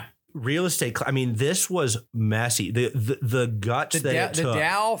 Yeah. real estate. I mean, this was messy. The guts that it took. The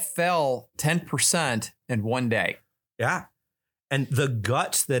Dow fell 10% in one day. Yeah. And the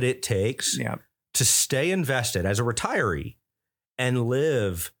guts that it takes to stay invested as a retiree and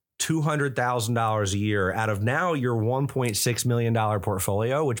live $200,000 a year out of now your $1.6 million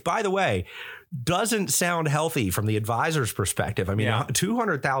portfolio, which, by the way, doesn't sound healthy from the advisor's perspective. I mean,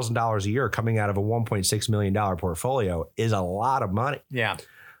 $200,000 a year coming out of a $1.6 million portfolio is a lot of money. Yeah.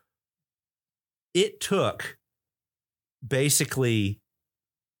 It took basically,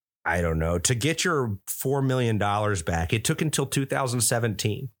 I don't know, to get your $4 million back. It took until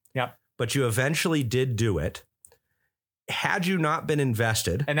 2017. Yeah. But you eventually did do it. Had you not been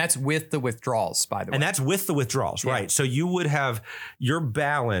invested. And that's with the withdrawals, by the way. And that's with the withdrawals, right? So you would have, your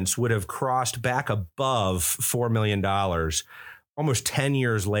balance would have crossed back above $4 million almost 10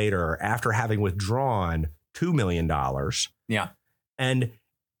 years later after having withdrawn $2 million. Yeah. And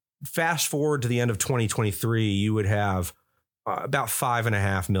fast forward to the end of 2023, you would have about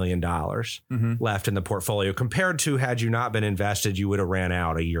 $5.5 million left in the portfolio compared to had you not been invested, you would have ran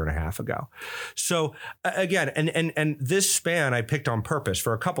out a year and a half ago. So again, and this span I picked on purpose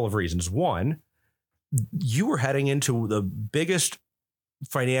for a couple of reasons. One, you were heading into the biggest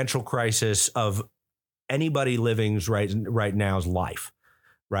financial crisis of anybody living's right now's life.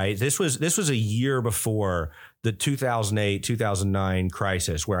 Right. This was a year before the 2008, 2009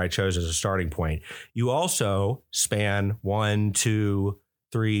 crisis where I chose as a starting point. You also span 1, 2,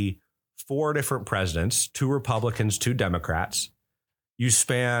 3, 4 different presidents, 2 Republicans, 2 Democrats. You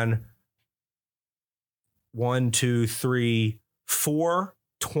span 1, 2, 3, 4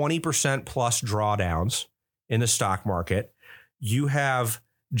 20% plus drawdowns in the stock market. You have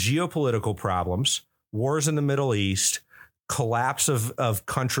geopolitical problems, wars in the Middle East, collapse of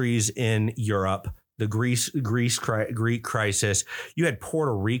countries in Europe, the Greek crisis. You had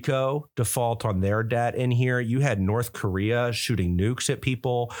Puerto Rico default on their debt in here. You had North Korea shooting nukes at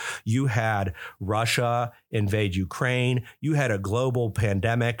people. You had Russia invade Ukraine. You had a global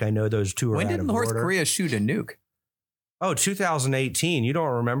pandemic. I know those two are When out did of North order. Korea shoot a nuke? Oh, 2018. You don't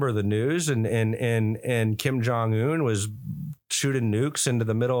remember the news and Kim Jong-un was shooting nukes into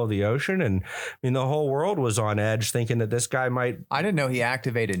the middle of the ocean. And I mean, the whole world was on edge thinking that this guy might. I didn't know he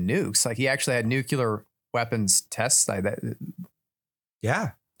activated nukes. Like he actually had nuclear weapons tests like that.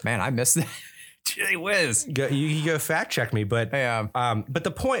 Yeah, man, I missed that. Gee whiz. You go fact check me, but but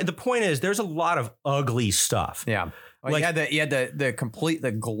the point is there's a lot of ugly stuff. Yeah. Well, like, you had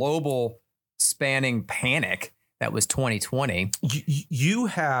the global spanning panic. That was 2020. You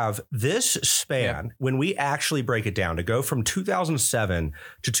have this span when we actually break it down to go from 2007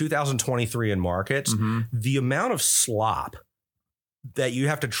 to 2023 in markets, the amount of slop that you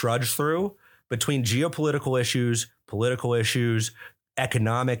have to trudge through between geopolitical issues, political issues,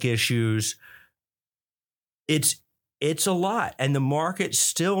 economic issues. It's a lot. And the market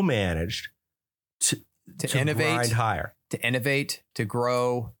still managed to innovate, grind higher, to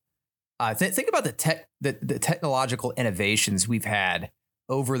grow. Think about the technological innovations we've had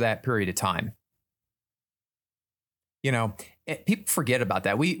over that period of time. You know, people forget about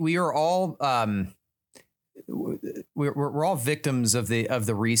that. We are all we're all victims of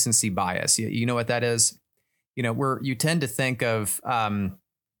the recency bias. You know what that is? You know, you tend to think of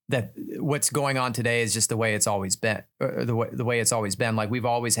that what's going on today is just the way it's always been, or the way it's always been. Like we've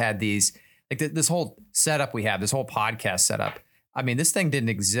always had these, like this whole setup we have, this whole podcast setup. I mean, this thing didn't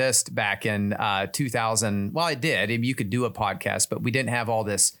exist back in 2000. Well, it did. I mean, you could do a podcast, but we didn't have all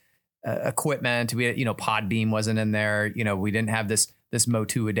this equipment. We, Podbeam wasn't in there. We didn't have this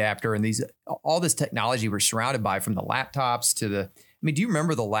Motu adapter and all this technology we're surrounded by, from the laptops to the. I mean, do you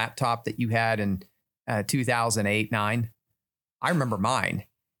remember the laptop that you had in 2008, 9? I remember mine.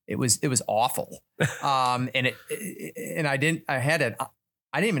 It was awful.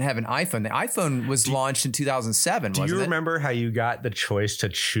 I didn't even have an iPhone. The iPhone was launched in 2007. Do you remember how you got the choice to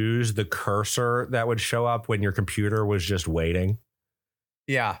choose the cursor that would show up when your computer was just waiting?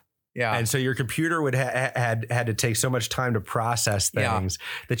 Yeah. Yeah. And so your computer would had to take so much time to process things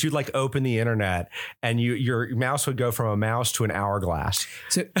that you'd open the internet and your mouse would go from a mouse to an hourglass.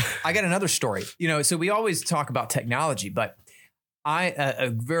 So I got another story. So we always talk about technology, but a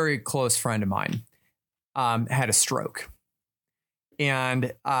very close friend of mine had a stroke.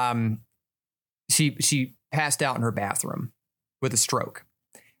 And she passed out in her bathroom with a stroke.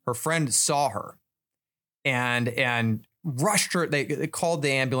 Her friend saw her and rushed her. They called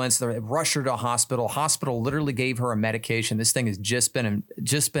the ambulance. They rushed her to a hospital. Hospital literally gave her a medication. This thing has just been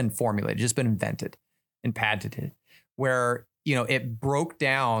formulated, just been invented and patented, where it broke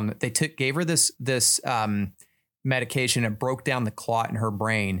down. They gave her this medication. It broke down the clot in her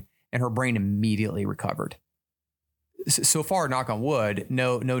brain and her brain immediately recovered. So far, knock on wood,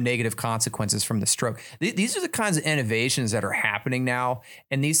 no negative consequences from the stroke. These are the kinds of innovations that are happening now,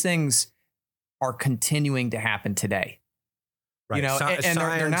 and these things are continuing to happen today. Right. You know, and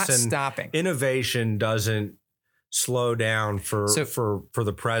they're not stopping. Innovation doesn't slow down for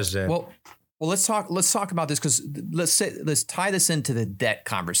the president. Well, let's talk about this, because let's tie this into the debt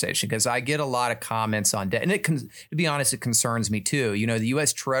conversation, because I get a lot of comments on debt, and to be honest, it concerns me too. You know, the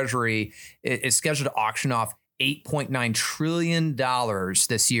U.S. Treasury is scheduled to auction off $8.9 trillion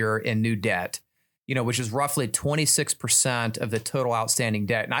this year in new debt, you know, which is roughly 26% of the total outstanding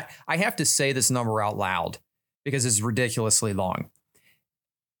debt. And I have to say this number out loud because it's ridiculously long.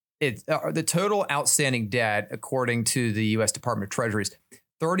 The total outstanding debt, according to the U.S. Department of Treasury, is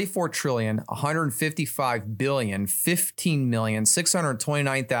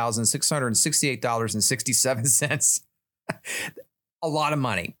 $34,155,629,668.67. A lot of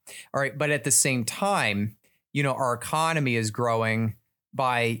money. All right. But at the same time, you know, our economy is growing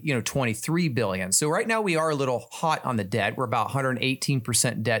by, 23 billion. So right now we are a little hot on the debt. We're about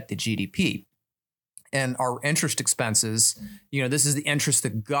 118% debt to GDP. And our interest expenses, this is the interest the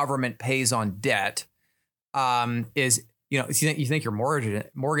government pays on debt, is, if you think your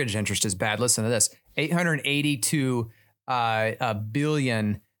mortgage interest is bad, listen to this. 882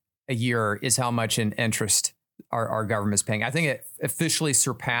 billion a year is how much in interest our government is paying. I think it officially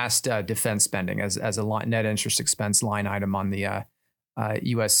surpassed defense spending as a net interest expense line item on the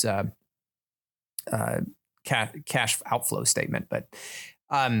U.S. Cash outflow statement. But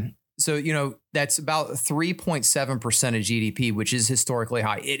so, that's about 3.7% of GDP, which is historically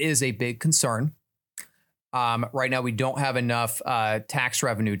high. It is a big concern. Right now, we don't have enough tax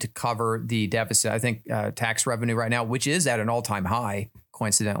revenue to cover the deficit. I think tax revenue right now, which is at an all-time high,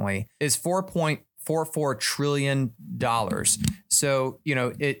 coincidentally, is $4.44 trillion. So,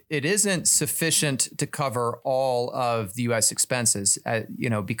 it isn't sufficient to cover all of the U.S. expenses,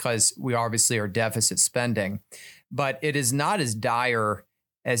 because we obviously are deficit spending. But it is not as dire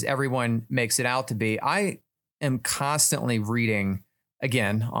as everyone makes it out to be. I am constantly reading,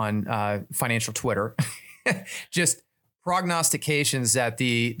 again, on financial Twitter, just prognostications that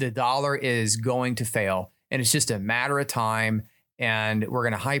the dollar is going to fail, and it's just a matter of time, and we're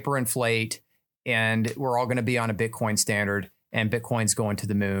going to hyperinflate, and we're all going to be on a Bitcoin standard, and Bitcoin's going to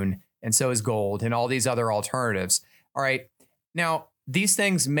the moon, and so is gold, and all these other alternatives. All right. Now, these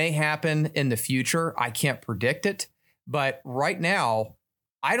things may happen in the future. I can't predict it, but right now,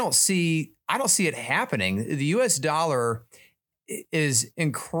 I don't see it happening. The US dollar is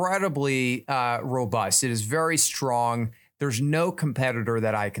incredibly robust. It is very strong. There's no competitor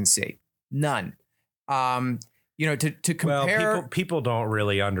that I can see. None. To compare. Well, people don't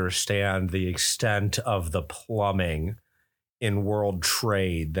really understand the extent of the plumbing in world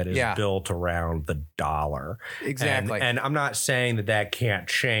trade that is built around the dollar. Exactly. And I'm not saying that can't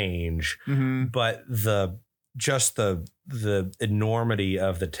change, but the enormity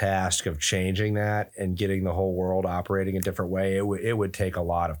of the task of changing that and getting the whole world operating a different way, it would take a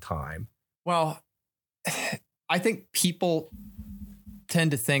lot of time. Well, I think people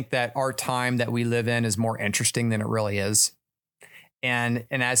tend to think that our time that we live in is more interesting than it really is. And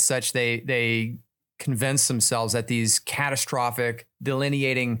as such, they convince themselves that these catastrophic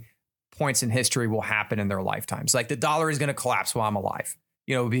delineating points in history will happen in their lifetimes. Like the dollar is going to collapse while I'm alive.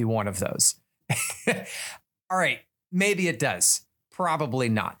 It would be one of those. All right. Maybe it does. Probably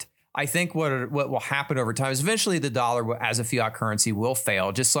not. I think what will happen over time is eventually the dollar as a fiat currency will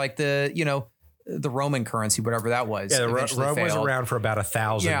fail, just like the Roman currency, whatever that was. Yeah, Rome was around for about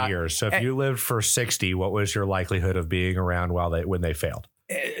 1,000 years. So if you lived for 60, what was your likelihood of being around when they failed?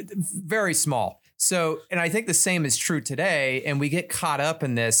 Very small. So, and I think the same is true today. And we get caught up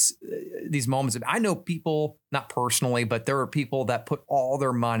in these moments. I know people, not personally, but there are people that put all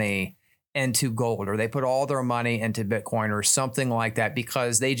their money into gold, or they put all their money into Bitcoin or something like that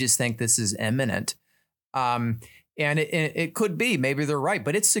because they just think this is imminent. And it could be, maybe they're right,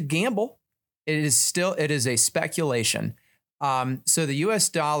 but it's a gamble. It is a speculation. So the US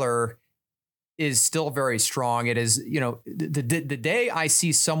dollar is still very strong. It is, the day I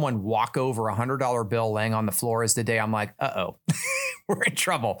see someone walk over $100 bill laying on the floor is the day I'm like, uh-oh, we're in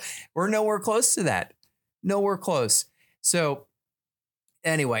trouble. We're nowhere close to that. Nowhere close. So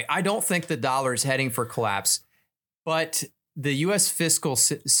anyway, I don't think the dollar is heading for collapse, but the U.S. fiscal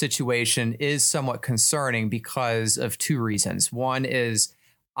situation is somewhat concerning because of two reasons. One is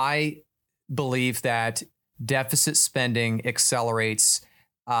I believe that deficit spending accelerates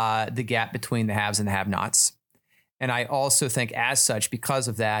the gap between the haves and the have-nots. And I also think as such, because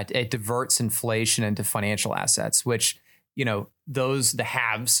of that, it diverts inflation into financial assets, which the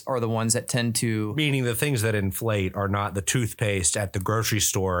haves are the ones that tend to. Meaning the things that inflate are not the toothpaste at the grocery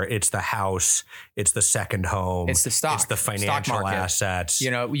store. It's the house. It's the second home. It's the stock. It's the financial assets.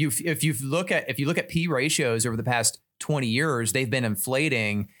 If you look at P ratios over the past 20 years, they've been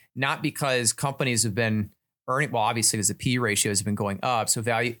inflating, not because companies have been earning. Well, obviously, because the P ratios have been going up. So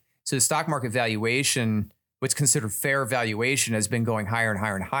the stock market valuation, what's considered fair valuation, has been going higher and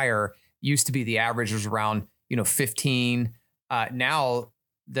higher and higher. Used to be the average was around 15. Now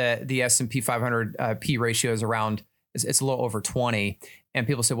the S&P 500 P ratio is around, it's a little over 20. And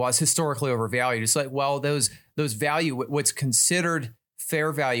people say, well, it's historically overvalued. It's like, well, those value, what's considered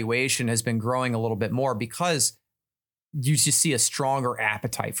fair valuation has been growing a little bit more because you just see a stronger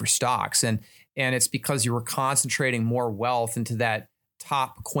appetite for stocks. And it's because you were concentrating more wealth into that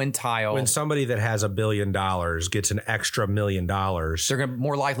top quintile. When somebody that has $1 billion gets an extra $1 million, they're going to be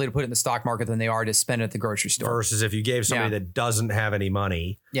more likely to put it in the stock market than they are to spend it at the grocery store. Versus if you gave somebody that doesn't have any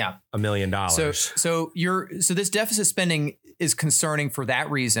money, $1 million. So this deficit spending is concerning for that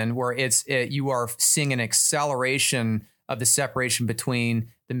reason, where you are seeing an acceleration of the separation between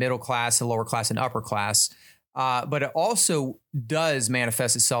the middle class, the lower class, and upper class. But it also does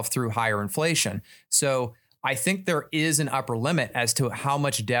manifest itself through higher inflation. So I think there is an upper limit as to how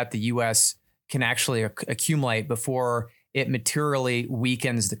much debt the U.S. can actually accumulate before it materially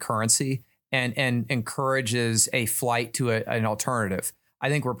weakens the currency and encourages a flight to an alternative. I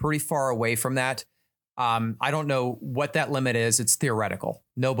think we're pretty far away from that. I don't know what that limit is. It's theoretical.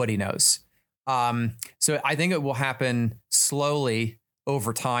 Nobody knows. So I think it will happen slowly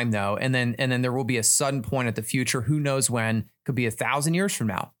over time, though, and then there will be a sudden point at the future. Who knows when? Could be 1,000 years from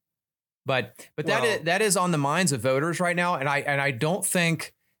now. But that is on the minds of voters right now, and I don't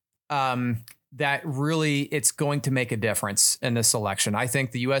think that really it's going to make a difference in this election. I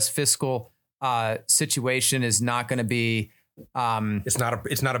think the U.S. fiscal situation is not going to be. It's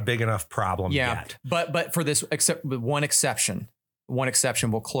not a big enough problem yet. But for this, except with one exception,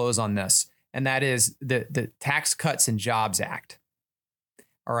 we'll close on this, and that is the Tax Cuts and Jobs Act.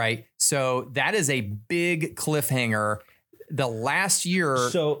 All right, so that is a big cliffhanger. The last year.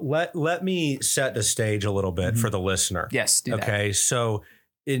 So let me set the stage a little bit for the listener. Yes. Do that. Okay. So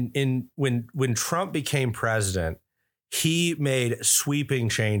when Trump became president, he made sweeping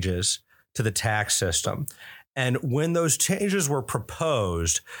changes to the tax system. And when those changes were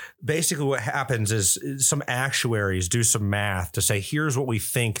proposed, basically what happens is some actuaries do some math to say, here's what we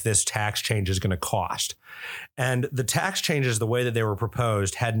think this tax change is going to cost. And the tax changes, the way that they were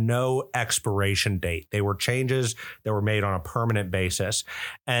proposed, had no expiration date. They were changes that were made on a permanent basis.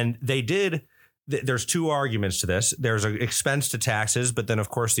 And they did. There's two arguments to this. There's an expense to taxes, but then, of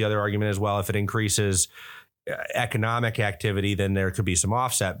course, the other argument is, well, if it increases economic activity, then there could be some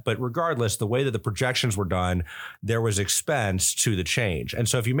offset. But regardless, the way that the projections were done, there was expense to the change. And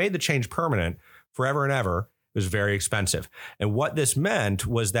so if you made the change permanent forever and ever, it was very expensive. And what this meant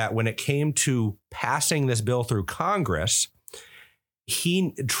was that when it came to passing this bill through Congress,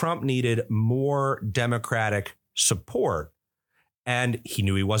 Trump needed more Democratic support. And he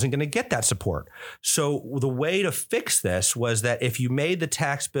knew he wasn't going to get that support. So the way to fix this was that if you made the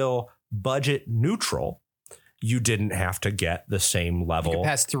tax bill budget neutral, you didn't have to get the same level. You could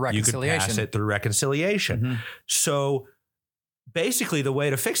pass it through reconciliation. You could pass it through reconciliation. Mm-hmm. So basically the way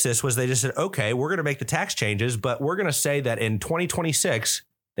to fix this was they just said, okay, we're going to make the tax changes, but we're going to say that in 2026,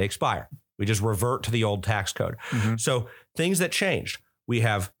 they expire. We just revert to the old tax code. Mm-hmm. So things that changed, we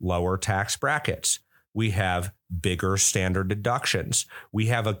have lower tax brackets. We have bigger standard deductions. We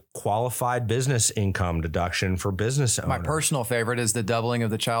have a qualified business income deduction for business owners. My personal favorite is the doubling of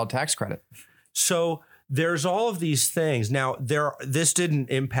the child tax credit. So there's all of these things. Now, this didn't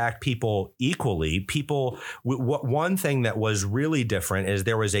impact people equally. One thing that was really different is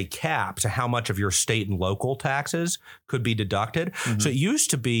there was a cap to how much of your state and local taxes could be deducted. Mm-hmm. So it used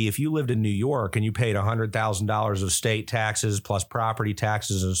to be if you lived in New York and you paid $100,000 of state taxes plus property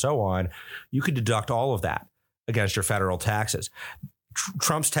taxes and so on, you could deduct all of that against your federal taxes.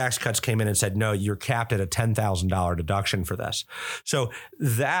 Trump's tax cuts came in and said, no, you're capped at a $10,000 deduction for this. So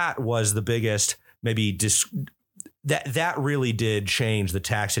that was the biggest. Maybe that really did change the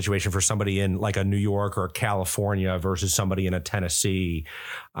tax situation for somebody in like a New York or California versus somebody in a Tennessee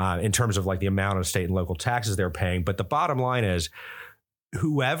in terms of like the amount of state and local taxes they're paying. But the bottom line is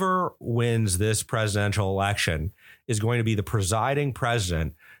whoever wins this presidential election is going to be the presiding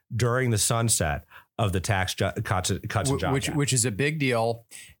president during the sunset of the tax cuts and jobs act. Which is a big deal.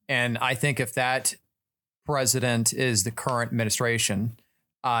 And I think if that president is the current administration,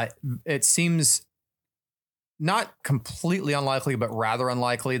 it seems not completely unlikely, but rather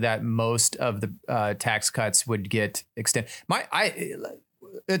unlikely that most of the tax cuts would get extended.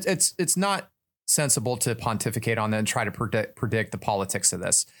 It's not sensible to pontificate on that and try to predict the politics of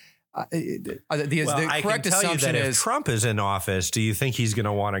this. The correct assumption is, if Trump is in office, do you think he's going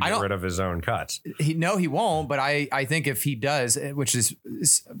to want to get rid of his own cuts? He won't. But I think if he does, which is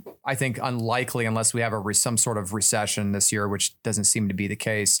I think unlikely unless we have some sort of recession this year, which doesn't seem to be the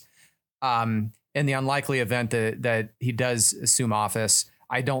case. In the unlikely event that he does assume office,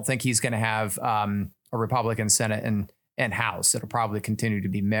 I don't think he's going to have a Republican Senate and House. It'll probably continue to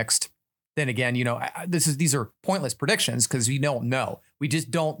be mixed. Then again, these are pointless predictions because we don't know. We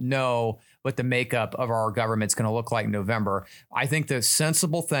just don't know what the makeup of our government's going to look like in November. I think the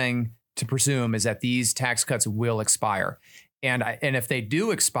sensible thing to presume is that these tax cuts will expire. And if they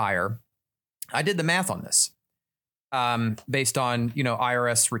do expire, I did the math on this based on,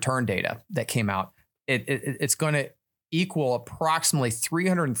 IRS return data that came out. It's going to equal approximately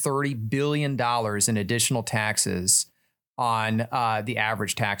 $330 billion in additional taxes on the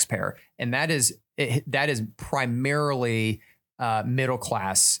average taxpayer. And that is primarily middle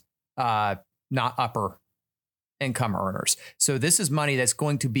class, not upper income earners. So this is money that's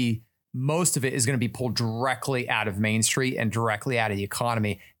going to be, most of it is going to be pulled directly out of Main Street and directly out of the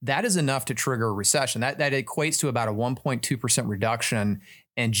economy. That is enough to trigger a recession. That equates to about a 1.2% reduction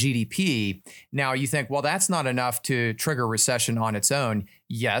in GDP. Now you think, well, that's not enough to trigger a recession on its own.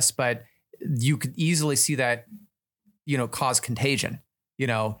 Yes, but you could easily see that cause contagion.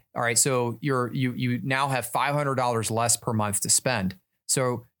 All right. So you now have $500 less per month to spend.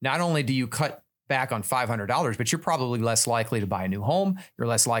 So not only do you cut back on $500, but you're probably less likely to buy a new home. You're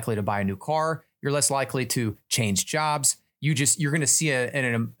less likely to buy a new car. You're less likely to change jobs. You're going to see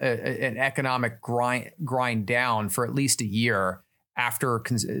an economic grind down for at least a year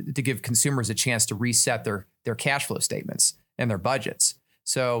to give consumers a chance to reset their cash flow statements and their budgets.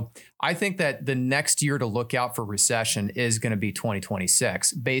 So I think that the next year to look out for recession is going to be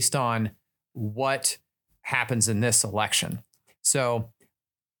 2026 based on what happens in this election. So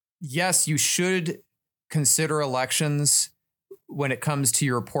yes, you should consider elections when it comes to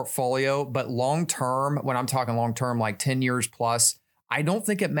your portfolio, but long term, when I'm talking long term, like 10 years plus, I don't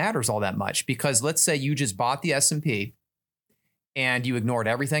think it matters all that much because let's say you just bought the S&P and you ignored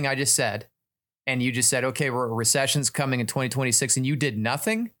everything I just said. And you just said, okay, recession's coming in 2026 and you did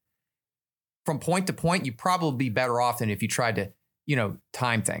nothing from point to point, you'd probably be better off than if you tried to,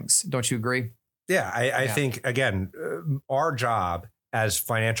 time things. Don't you agree? Yeah. I think, again, our job as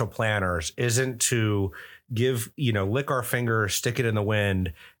financial planners isn't to lick our finger, stick it in the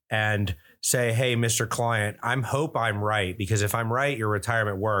wind and say, hey, Mr. Client, hope I'm right, because if I'm right, your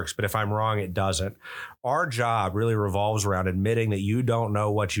retirement works. But if I'm wrong, it doesn't. Our job really revolves around admitting that you don't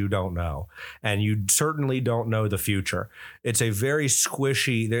know what you don't know. And you certainly don't know the future. It's a very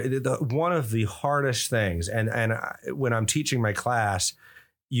squishy, one of the hardest things. And when I'm teaching my class,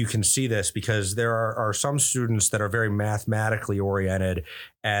 you can see this because there are some students that are very mathematically oriented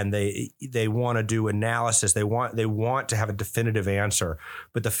and they want to do analysis. They want to have a definitive answer.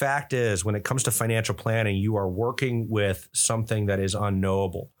 But the fact is, when it comes to financial planning, you are working with something that is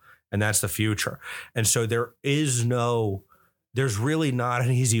unknowable, and that's the future. And so there's really not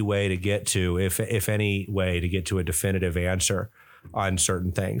an easy way to get to, if any way to get to a definitive answer on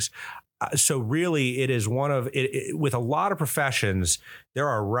certain things. So really, it is one of it, with a lot of professions, there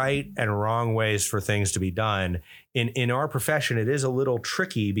are right and wrong ways for things to be done. In our profession, it is a little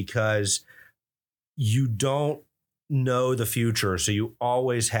tricky because you don't know the future. So you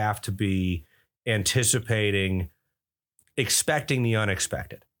always have to be expecting the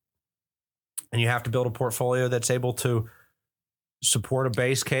unexpected. And you have to build a portfolio that's able to support a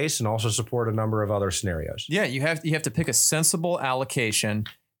base case and also support a number of other scenarios. Yeah, you have to pick a sensible allocation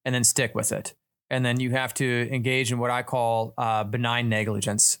and then stick with it. And then you have to engage in what I call benign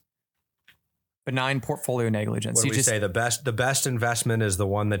negligence, benign portfolio negligence. What do we say? The best investment is the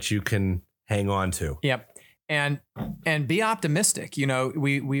one that you can hang on to. Yep. And be optimistic.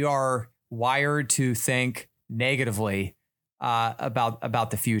 We are wired to think negatively about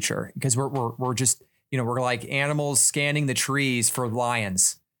the future because we're just, we're like animals scanning the trees for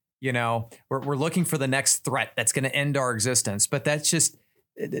lions. We're looking for the next threat that's going to end our existence. But that's just,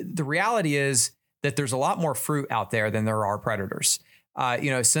 the reality is that there's a lot more fruit out there than there are predators.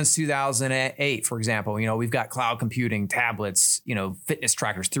 Since 2008, for example, we've got cloud computing, tablets, fitness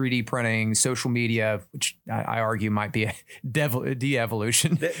trackers, 3D printing, social media, which I argue might be a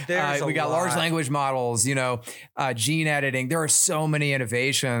de-evolution. We got large language models, gene editing. There are so many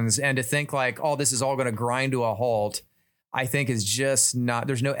innovations. And to think like, oh, this is all going to grind to a halt, I think is just not,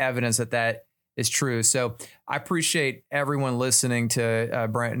 there's no evidence that is true. So I appreciate everyone listening to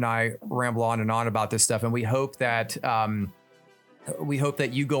Brent and I ramble on and on about this stuff. And we hope that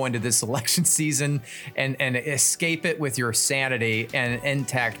you go into this election season and escape it with your sanity and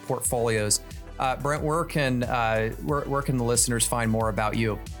intact portfolios. Brent, where can the listeners find more about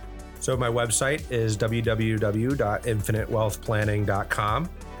you? So my website is www.infinitewealthplanning.com.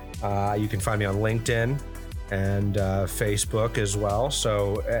 You can find me on LinkedIn and Facebook as well.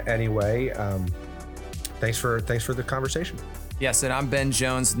 So anyway, thanks for the conversation. Yes, and I'm Ben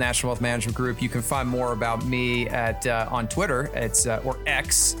Jones, National Wealth Management Group. You can find more about me on Twitter. It's or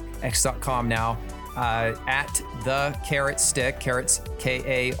x.com now, at the Carrot Stick. Carrots,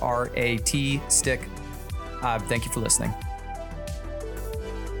 K-A-R-A-T stick. Thank you for listening.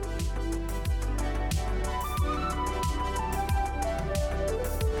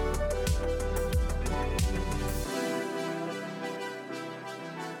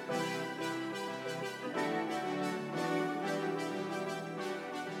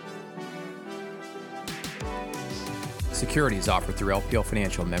 Securities offered through LPL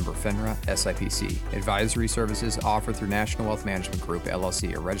Financial, member FINRA, SIPC. Advisory services offered through National Wealth Management Group,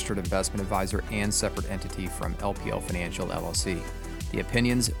 LLC, a registered investment advisor and separate entity from LPL Financial, LLC. The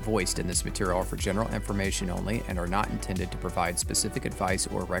opinions voiced in this material are for general information only and are not intended to provide specific advice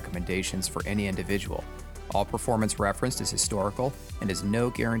or recommendations for any individual. All performance referenced is historical and is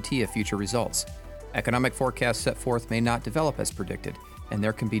no guarantee of future results. Economic forecasts set forth may not develop as predicted, and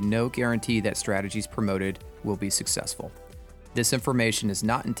there can be no guarantee that strategies promoted will be successful. This information is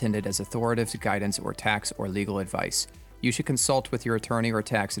not intended as authoritative guidance or tax or legal advice. You should consult with your attorney or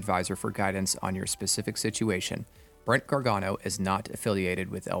tax advisor for guidance on your specific situation. Brent Gargano is not affiliated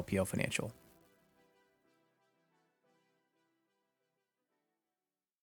with LPL Financial.